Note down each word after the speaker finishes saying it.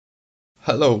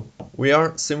Hello, we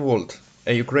are SimVolt,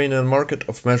 a Ukrainian market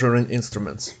of measuring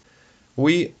instruments.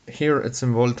 We, here at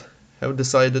SimVolt, have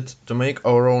decided to make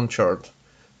our own chart,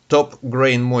 top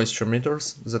grain moisture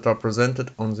meters that are presented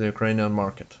on the Ukrainian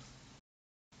market.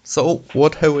 So,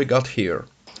 what have we got here?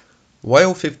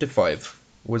 Wile 55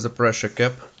 with a pressure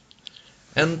cap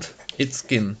and its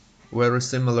skin, very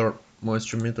similar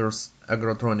moisture meters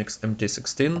Agratronix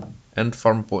MT-16 and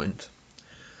Farmpoint.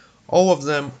 All of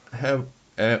them have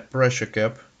a pressure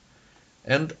cap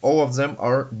and all of them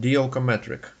are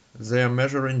dielectrometric. They are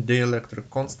measuring the electric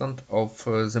constant of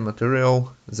the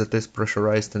material that is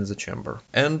pressurized in the chamber.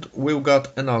 And we've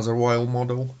got another Wile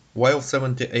model, Wile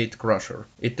 78 crusher.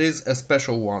 It is a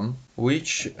special one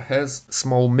which has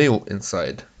small mill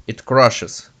inside. It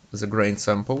crushes the grain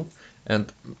sample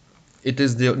and it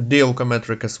is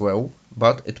dielectrometric as well,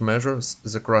 but it measures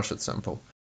the crushed sample.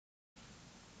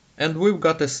 And we've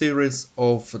got a series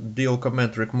of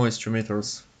dielectrometric moisture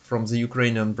meters from the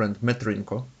Ukrainian brand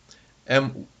Metrinco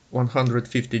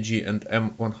M130G and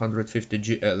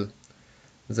M130GL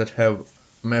that have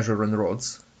measuring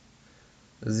rods.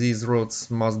 These rods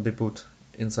must be put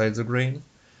inside the grain.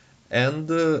 And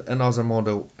another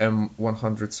model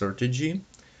M130G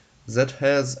that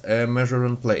has a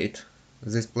measuring plate.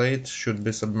 This plate should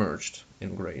be submerged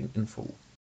in grain in full.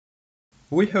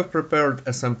 We have prepared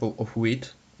a sample of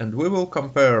wheat and we will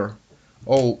compare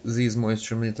all these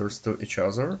moisture meters to each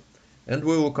other, and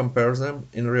we will compare them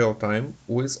in real time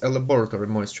with a laboratory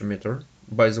moisture meter,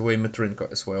 by the way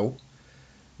Metrinco as well,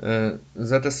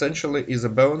 that essentially is a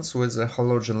balance with a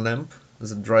halogen lamp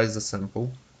that dries the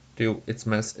sample till its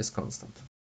mass is constant.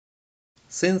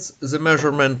 Since the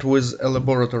measurement with a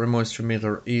laboratory moisture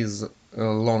meter is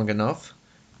long enough,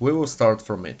 we will start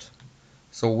from it.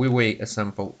 So we weigh a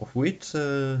sample of wheat,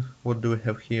 what do we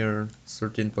have here,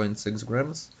 13.6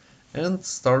 grams, and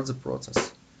start the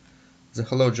process. The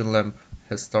halogen lamp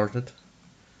has started,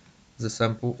 the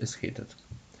sample is heated.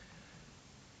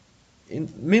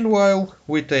 Meanwhile,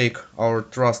 we take our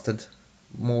trusted,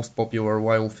 most popular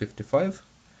Wile 55,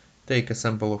 take a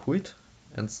sample of wheat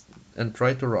and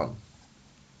try to run.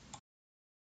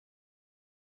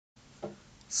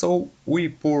 So we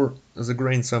pour the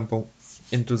grain sample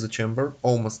into the chamber,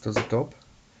 almost to the top,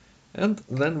 and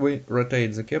then we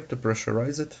rotate the cap to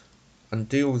pressurize it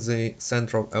until the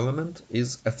central element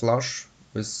is flush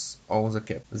with all the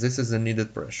cap. This is the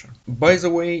needed pressure. By the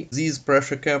way, these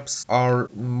pressure caps are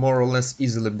more or less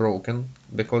easily broken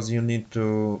because you need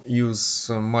to use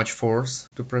much force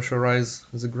to pressurize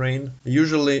the grain.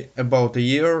 Usually about a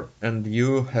year, and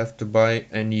you have to buy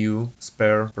a new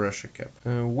spare pressure cap.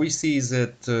 We see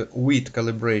that wheat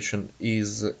calibration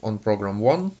is on program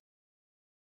 1.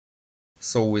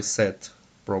 So we set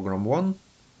program 1,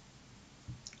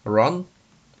 run.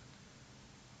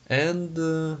 And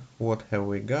what have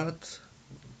we got?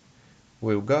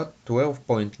 We've got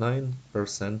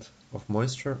 12.9% of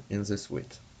moisture in this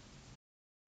wheat.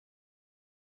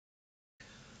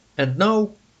 And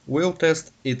now we'll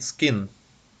test its skin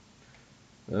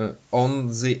on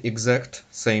the exact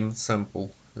same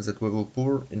sample that we will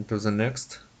pour into the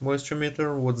next moisture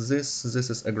meter. What's this? This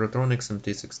is Agratronix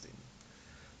MT-16.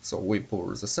 So we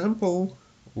pour the sample,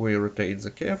 we rotate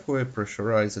the cap, we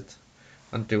pressurize it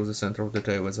until the center of the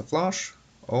tail is a flush,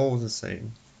 all the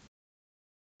same.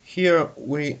 Here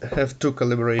we have two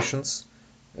calibrations,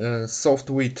 soft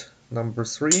wheat number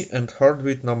 3 and hard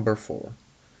wheat number 4.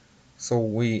 So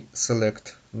we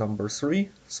select number 3,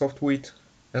 soft wheat,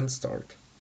 and start.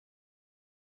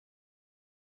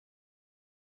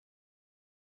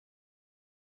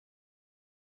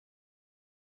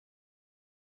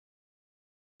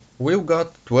 We've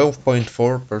got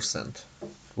 12.4%,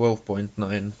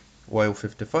 12.9 Wile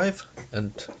 55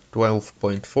 and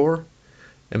 12.4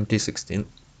 MT-16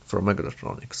 from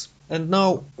Agratronix. And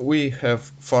now we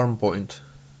have Farmpoint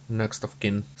next of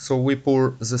kin. So we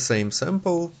pour the same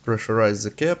sample, pressurize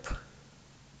the cap,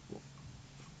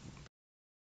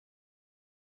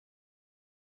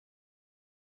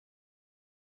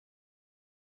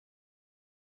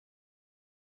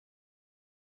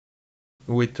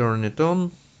 we turn it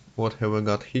on. What have we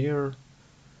got here?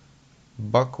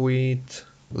 Buckwheat,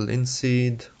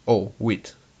 linseed,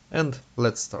 wheat. And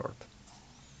let's start.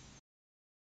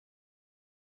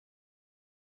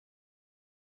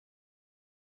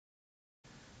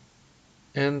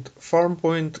 And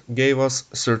Farmpoint gave us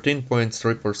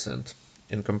 13.3%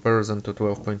 in comparison to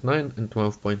 12.9 and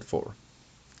 12.4.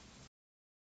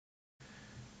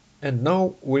 And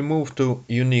now we move to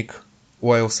unique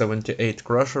Wile 78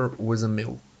 crusher with a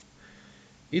mill.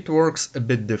 It works a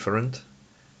bit different.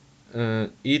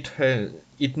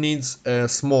 It needs a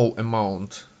small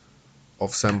amount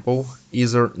of sample,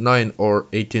 either 9 or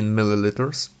 18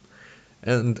 milliliters,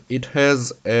 and it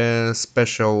has a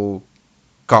special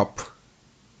cup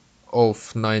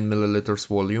of 9 milliliters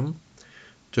volume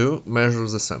to measure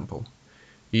the sample.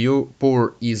 You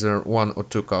pour either 1 or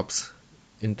 2 cups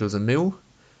into the mill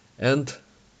and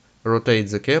rotate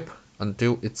the cap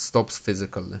until it stops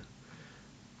physically.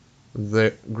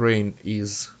 The grain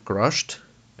is crushed,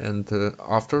 and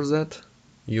after that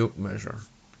you measure.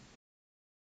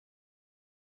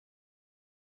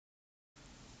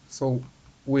 So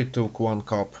we took 1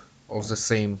 cup of the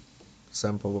same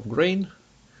sample of grain,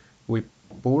 we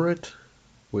pour it,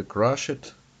 we crush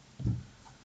it,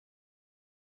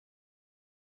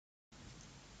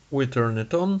 we turn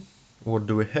it on. What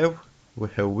do we have? We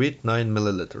have wheat 9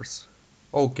 milliliters.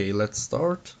 Okay, let's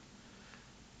start.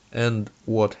 And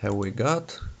what have we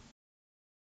got?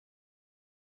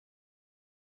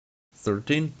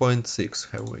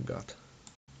 13.6 have we got.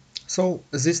 So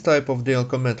this type of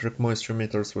dialcometric moisture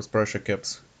meters with pressure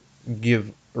caps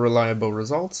give reliable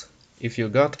results if you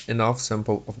got enough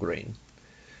sample of grain.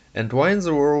 And why in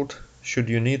the world should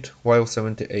you need Wile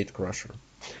 78 crusher?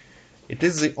 It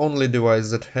is the only device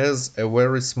that has a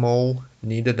very small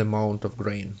needed amount of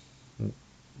grain,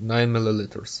 9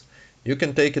 milliliters. You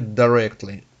can take it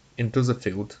directly into the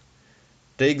field,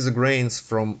 take the grains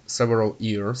from several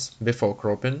years before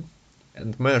cropping,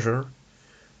 and measure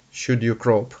should you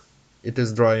crop, it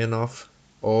is dry enough,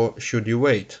 or should you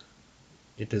wait,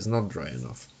 it is not dry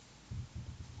enough.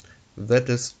 That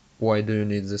is why do you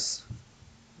need this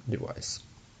device.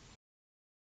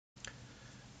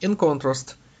 In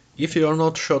contrast, if you are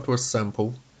not short with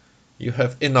sample, you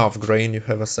have enough grain, you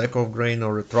have a sack of grain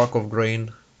or a truck of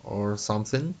grain or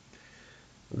something,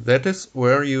 that is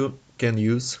where you can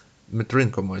use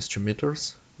Metrinco moisture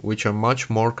meters, which are much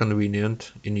more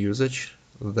convenient in usage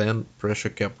than pressure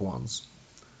cap ones.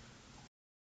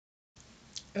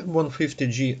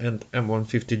 M150G and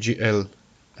M150GL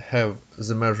have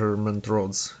the measurement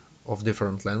rods of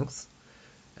different lengths,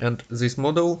 and this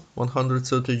model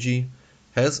 130G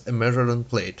has a measuring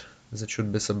plate that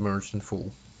should be submerged in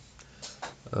full.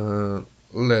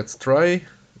 Let's try.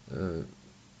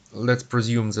 Let's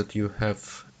presume that you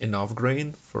have enough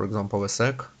grain, for example a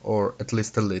sack or at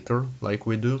least a liter like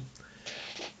we do.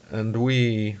 And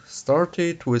we start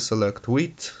it, we select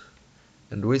wheat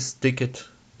and we stick it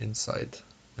inside.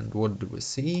 And what do we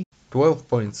see?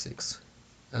 12.6.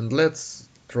 And let's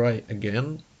try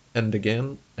again and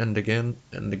again and again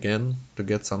and again to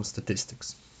get some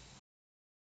statistics.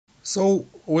 So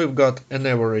we've got an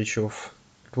average of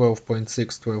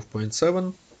 12.6,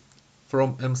 12.7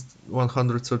 from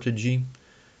M130G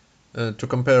to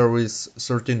compare with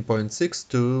 13.6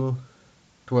 to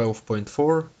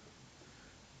 12.4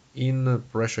 in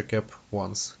pressure cap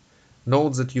ones.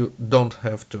 Note that you don't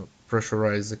have to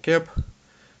pressurize the cap,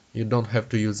 you don't have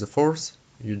to use the force,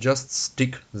 you just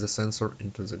stick the sensor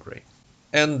into the grain.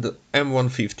 And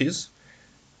M150s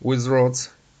with rods,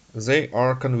 they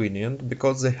are convenient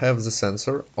because they have the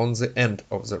sensor on the end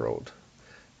of the rod.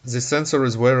 The sensor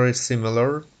is very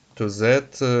similar to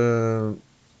that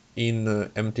in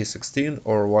MT-16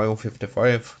 or Wile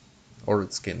 55 or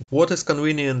its skin. What is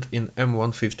convenient in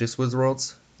M150s with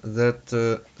rods?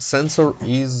 That sensor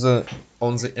is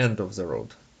on the end of the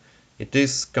rod. It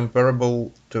is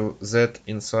comparable to that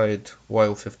inside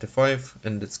Wile 55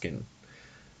 and its skin.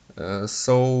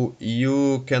 So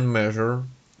you can measure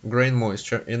grain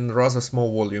moisture in rather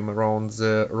small volume around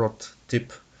the rod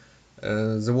tip.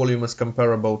 The volume is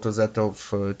comparable to that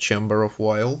of chamber of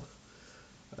Wile,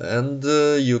 and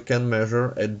you can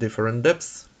measure at different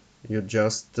depths. You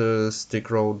just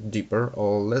stick rod deeper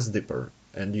or less deeper,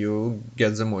 and you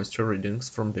get the moisture readings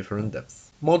from different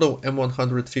depths. Model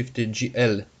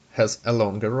M150GL has a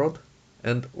longer rod,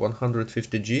 and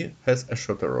 150G has a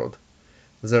shorter rod.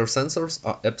 Their sensors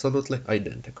are absolutely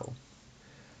identical.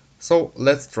 So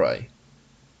let's try.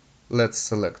 Let's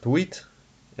select wheat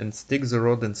and stick the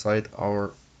rod inside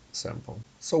our sample.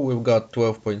 So we've got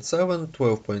 12.7,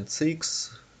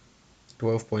 12.6,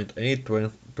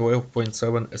 12.8,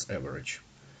 12.7 as average.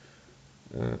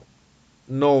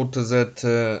 Note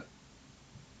that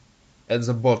at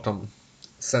the bottom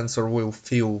sensor will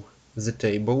fill the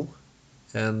table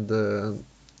and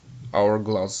our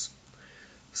glass.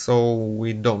 So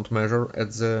we don't measure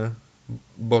at the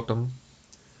bottom.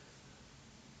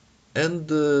 And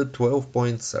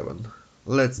 12.7.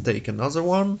 Let's take another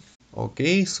one.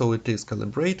 Okay, so it is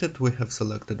calibrated, we have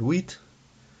selected wheat,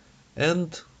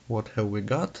 and what have we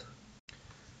got?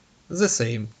 The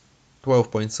same,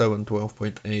 12.7,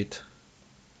 12.8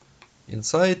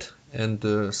 inside and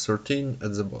 13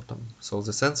 at the bottom. So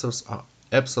the sensors are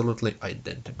absolutely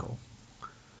identical.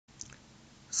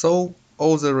 So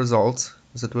all the results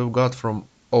that we've got from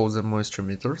all the moisture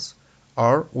meters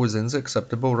are within the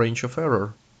acceptable range of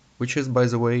error, which is, by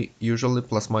the way, usually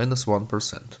plus minus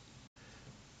 1%.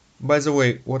 By the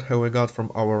way, what have we got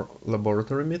from our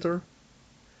laboratory meter?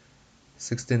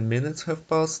 16 minutes have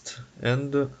passed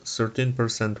and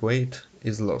 13% weight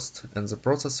is lost, and the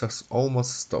process has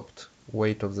almost stopped.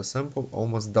 Weight of the sample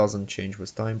almost doesn't change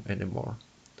with time anymore.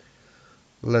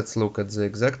 Let's look at the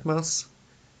exact mass.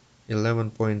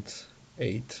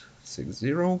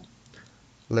 11.860.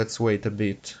 Let's wait a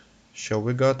bit. Shall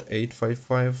we got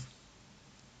 855?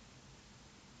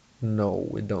 No,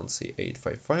 we don't see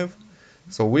 855.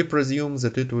 So we presume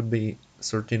that it would be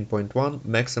 13.1,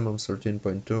 maximum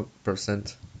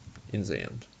 13.2% in the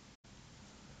end.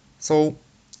 So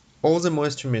all the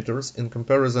moisture meters in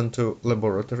comparison to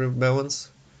laboratory balance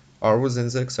are within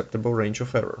the acceptable range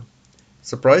of error.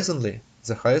 Surprisingly,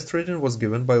 the highest rating was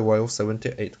given by Wile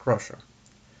 78 crusher.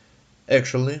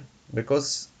 Actually,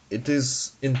 because it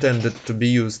is intended to be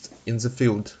used in the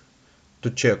field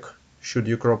to check should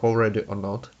you crop already or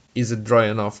not, is it dry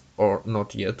enough or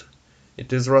not yet,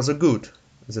 it is rather good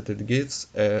that it gives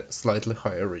a slightly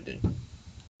higher reading.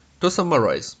 To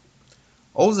summarize,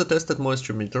 all the tested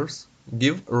moisture meters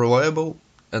give reliable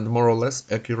and more or less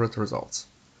accurate results.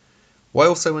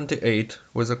 Wile 78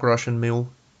 with a crushing mill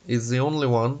is the only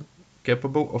one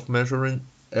capable of measuring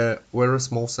a very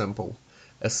small sample,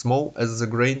 as small as the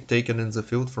grain taken in the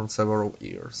field from several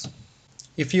years.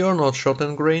 If you are not short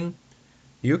in grain,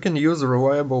 you can use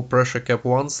reliable pressure cap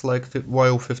ones like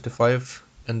Wile 55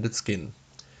 and its kin.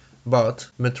 But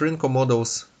Metrinco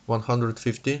models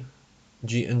 150G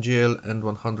and GL and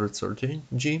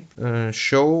 130G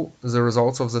show the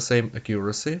results of the same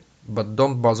accuracy, but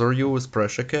don't bother you with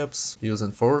pressure caps,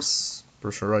 using force,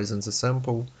 pressurizing the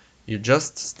sample. You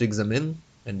just stick them in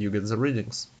and you get the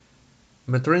readings.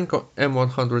 Metrinco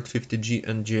M130G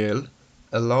and GL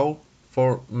allow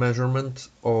for measurement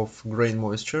of grain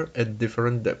moisture at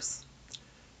different depths,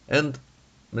 and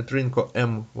Metrinco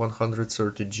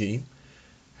M130G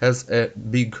has a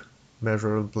big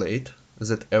measuring plate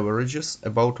that averages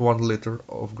about 1 liter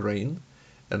of grain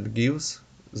and gives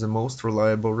the most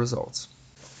reliable results.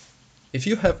 If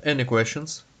you have any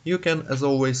questions, you can, as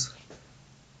always,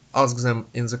 ask them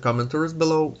in the commentaries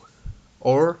below,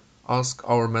 or ask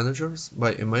our managers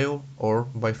by email or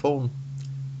by phone.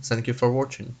 Thank you for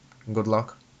watching. Good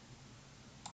luck.